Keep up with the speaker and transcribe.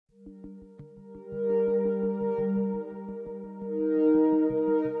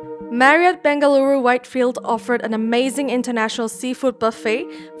Marriott Bengaluru Whitefield offered an amazing international seafood buffet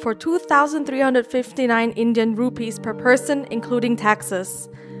for 2,359 Indian rupees per person, including taxes.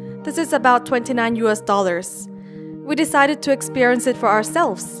 This is about $29 US. We decided to experience it for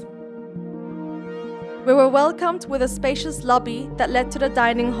ourselves. We were welcomed with a spacious lobby that led to the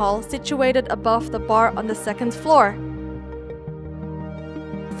dining hall situated above the bar on the second floor.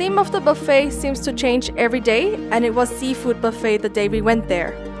 The theme of the buffet seems to change every day, and it was seafood buffet the day we went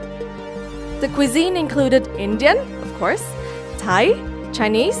there. The cuisine included Indian, of course, Thai,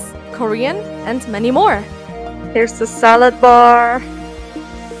 Chinese, Korean, and many more. Here's the salad bar.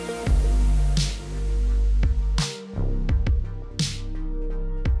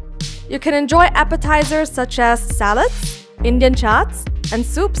 You can enjoy appetizers such as salads, Indian chats, and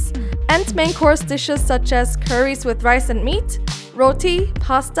soups, and main course dishes such as curries with rice and meat, roti,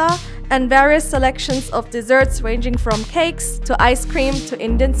 pasta, and various selections of desserts ranging from cakes to ice cream to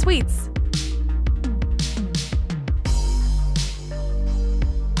Indian sweets.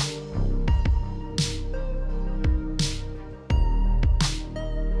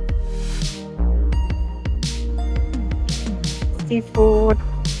 Seafood.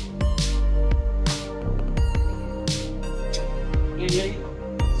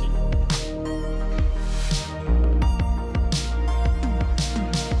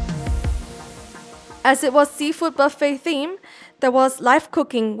 As it was seafood buffet theme, there was live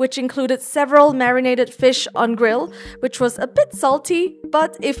cooking, which included several marinated fish on grill, which was a bit salty,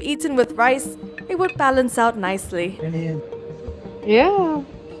 but if eaten with rice, it would balance out nicely. Yeah.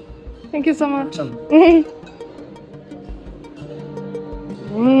 Thank you so much.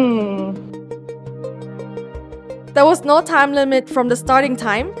 There was no time limit from the starting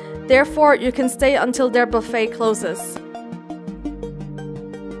time, therefore you can stay until their buffet closes.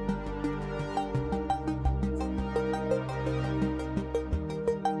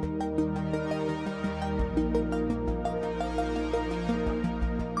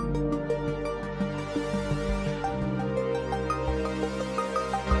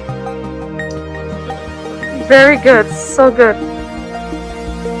 Very good, so good.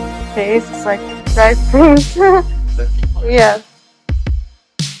 Tastes like dried fruit. Yes.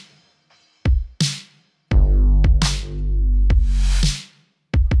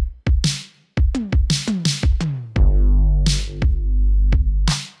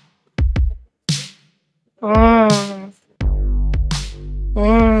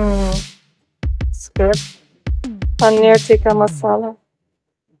 It's good. Paneer tikka masala.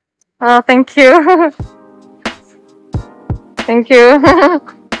 Oh, thank you. Thank you.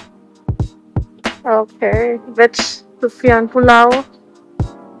 Okay, veg Sufyan pulao.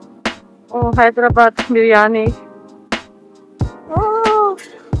 Oh, Hyderabad biryani. Oh,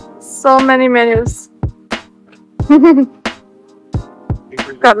 so many menus.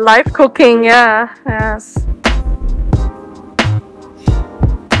 Got live cooking, yeah, yes.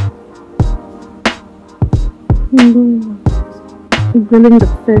 Grilling the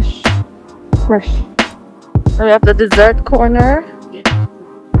fish, fresh. We have the dessert corner.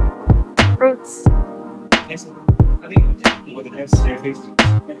 Fruits.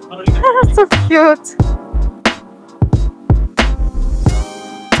 So cute.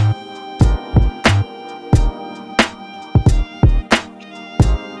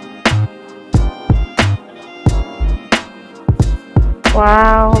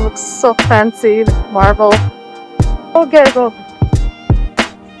 Wow, looks so fancy. Marble. Okay, go.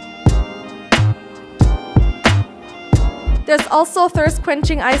 There's also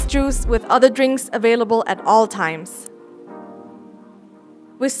thirst-quenching ice juice with other drinks available at all times.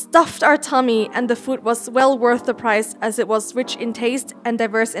 We stuffed our tummy and the food was well worth the price as it was rich in taste and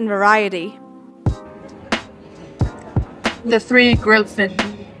diverse in variety. The 3 grilled fish.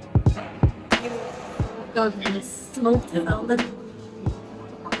 Smoked salmon.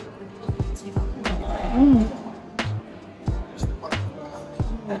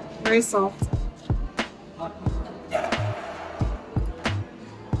 Very soft.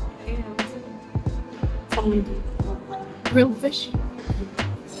 Grilled fish.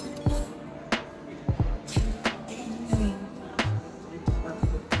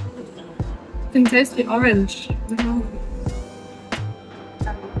 You can taste the orange.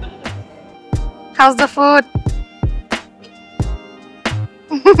 How's the food?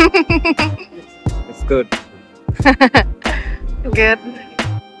 It's good. Good.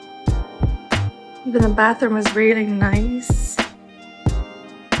 Even the bathroom is really nice.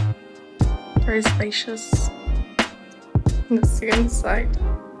 Very spacious. Let's see inside.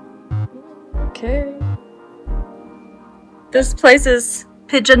 Okay. This place is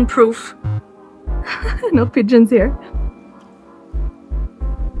pigeon proof. No pigeons here.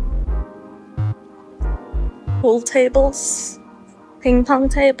 pool tables, ping pong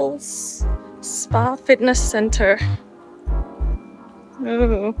tables, spa, fitness center.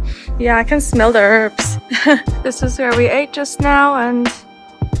 Ooh, yeah, I can smell the herbs. This is where we ate just now, and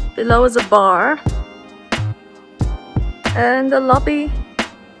below is a bar and a lobby.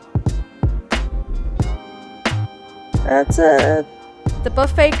 That's it. The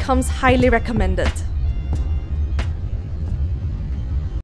buffet comes highly recommended.